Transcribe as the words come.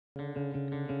New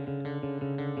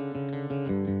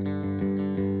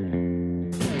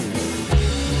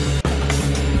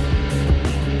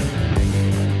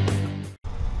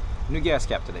gas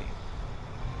cap today.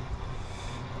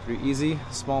 Pretty easy,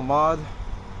 small mod.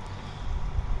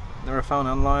 Never found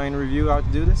an online review how to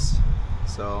do this,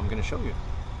 so I'm gonna show you.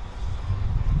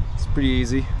 It's pretty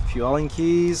easy. A few Allen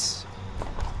keys.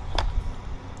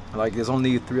 Like, there's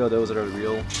only 3 of those that are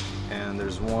real, and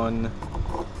there's one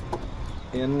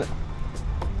in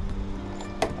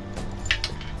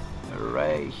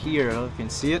right here. I don't know if you can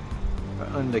see it,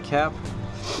 right under the cap.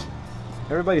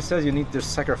 Everybody says you need to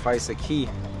sacrifice a key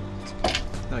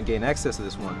to gain access to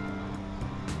this one,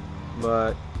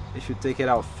 but if you take it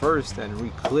out first and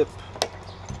reclip,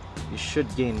 you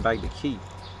should gain back the key.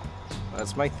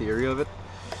 That's my theory of it,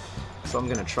 so I'm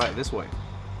gonna try it this way.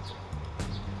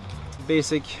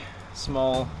 Basic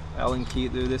small Allen key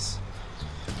to do this.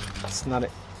 It's not a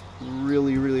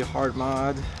really hard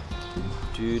mod.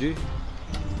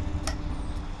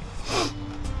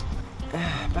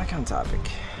 Back on topic.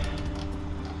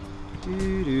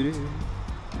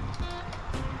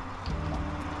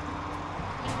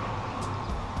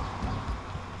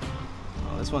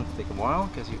 Well, this one take a while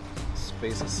because your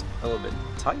space is a little bit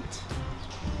tight.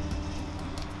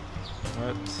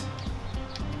 But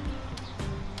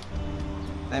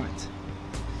damn it.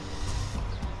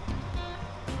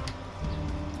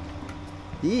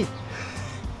 Eee.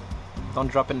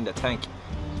 Don't drop it in the tank.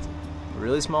 It's a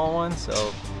really small one,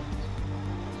 so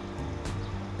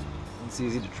it's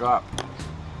easy to drop.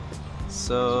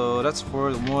 So that's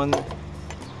for the one.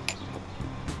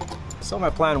 So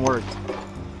my plan worked.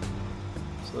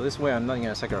 So this way I'm not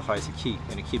gonna sacrifice a key. I'm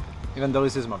gonna keep it. Even though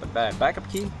this is my backup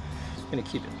key, I'm gonna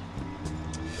keep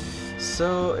it.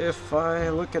 So if I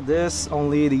look at this,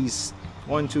 only these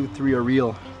 1, 2, 3 are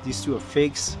real. These 2 are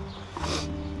fakes.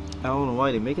 I don't know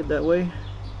why they make it that way.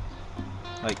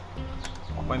 Like,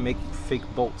 why make fake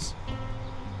bolts?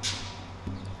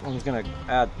 It's gonna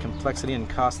add complexity and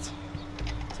cost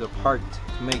to the part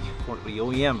to make for the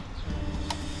OEM.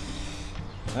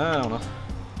 I don't know.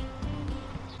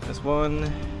 This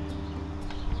one,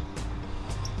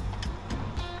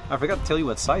 I forgot to tell you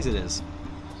what size it is.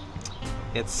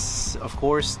 It's, of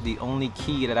course, the only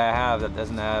key that I have that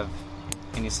doesn't have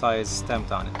any size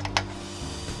stamped on it.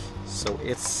 So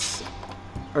it's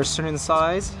a certain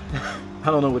size. I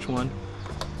don't know which one.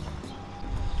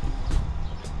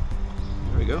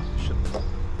 There we go.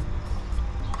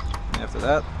 And after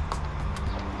that,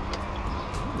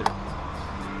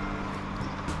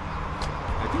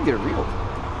 I think they're real.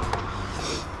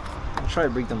 I'll try to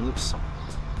break them loose.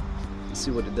 Let's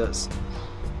see what it does.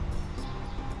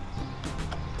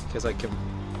 Because I can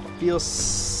feel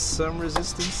some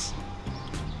resistance.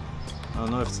 I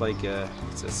don't know if it's like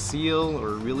it's a seal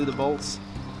or really the bolts.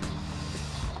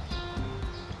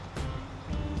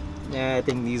 Yeah, I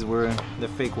think these were the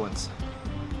fake ones.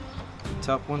 The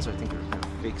top ones, I think, are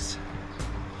fakes.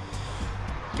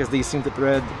 Because they seem to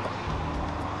thread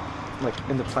like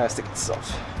in the plastic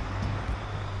itself.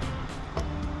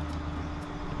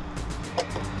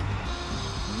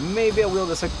 Maybe I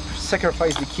will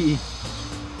sacrifice the key,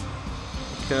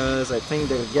 because I think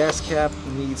the gas cap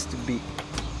needs to be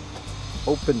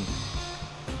open.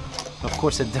 Of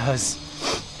course it does.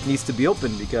 It needs to be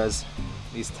open because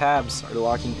these tabs are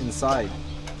locking inside.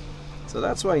 So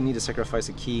that's why I need to sacrifice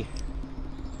a key.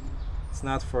 It's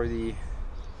not for the...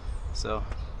 So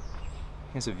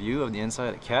here's a view of the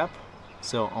inside of the cap.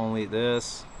 So only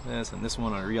this, this, and this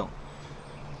one are real.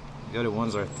 The other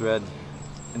ones are thread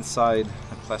inside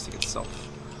the plastic itself.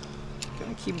 Can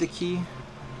I keep the key?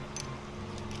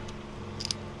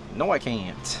 No, I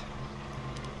can't.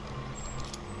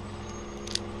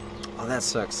 Oh, that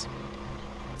sucks.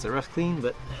 It's a rough clean,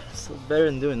 but still better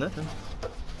than doing nothing.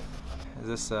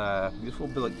 This beautiful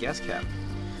billet gas cap.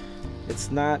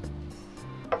 It's not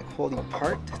a quality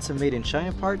part. It's a made in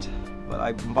China part, but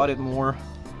I bought it more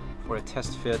for a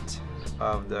test fit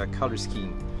of the color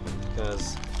scheme,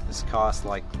 because this cost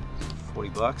like 40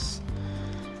 bucks,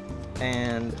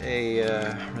 and a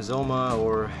Rizoma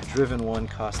or driven one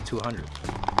costs 200.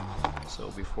 So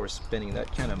before spending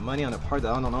that kind of money on a part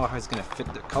that I don't know how it's gonna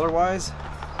fit the color wise,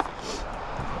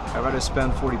 I'd rather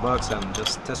spend 40 bucks and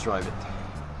just test drive it.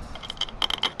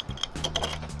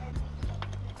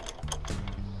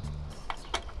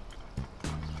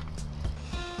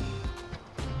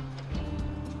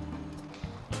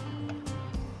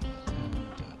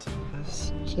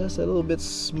 Just a little bit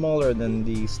smaller than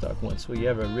the stock one, so you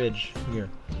have a ridge here.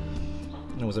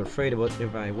 I was afraid about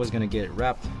if I was gonna get it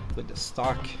wrapped with the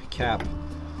stock cap,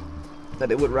 that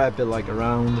it would wrap it like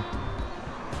around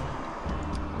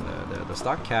the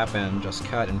stock cap and just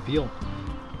cut and peel,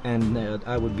 and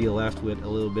I would be left with a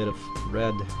little bit of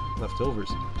red leftovers.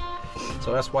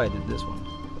 So that's why I did this one.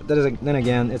 But then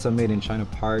again, it's a made in China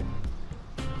part.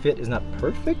 Fit is not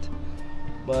perfect,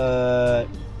 but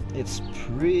it's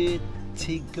pretty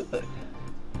good.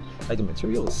 Like the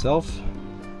material itself,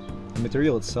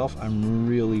 I'm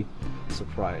really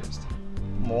surprised.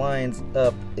 Lines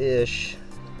up-ish.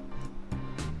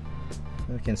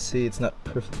 You can see it's not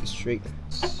perfectly straight.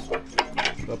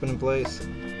 Drop it in place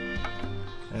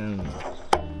and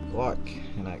lock,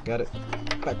 and I got it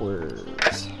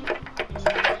backwards.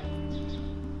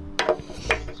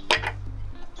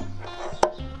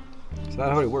 So that's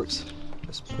how it works.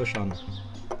 Just push on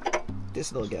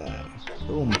this little guy.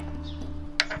 Boom.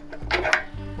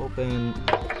 Open.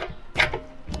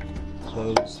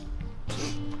 Close.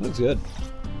 Looks good.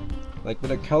 Like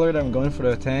with the color that I'm going for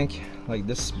the tank, like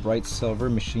this bright silver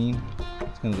machine,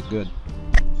 it's gonna look good.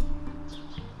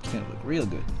 It's gonna look real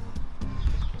good.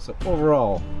 So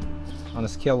overall, on a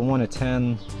scale of 1 to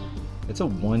 10, it's a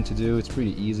 1 to do. It's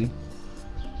pretty easy.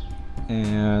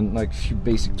 And like a few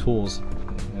basic tools,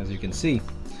 as you can see.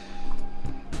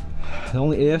 The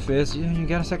only if is you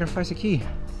gotta sacrifice a key.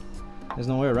 There's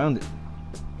no way around it.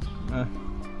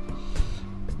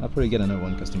 I'll probably get another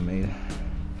one custom made.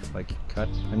 Like cut,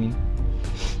 I mean.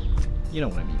 You know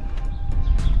what I mean.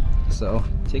 So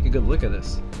take a good look at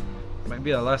this. Might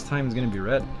be the last time it's gonna be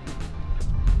red.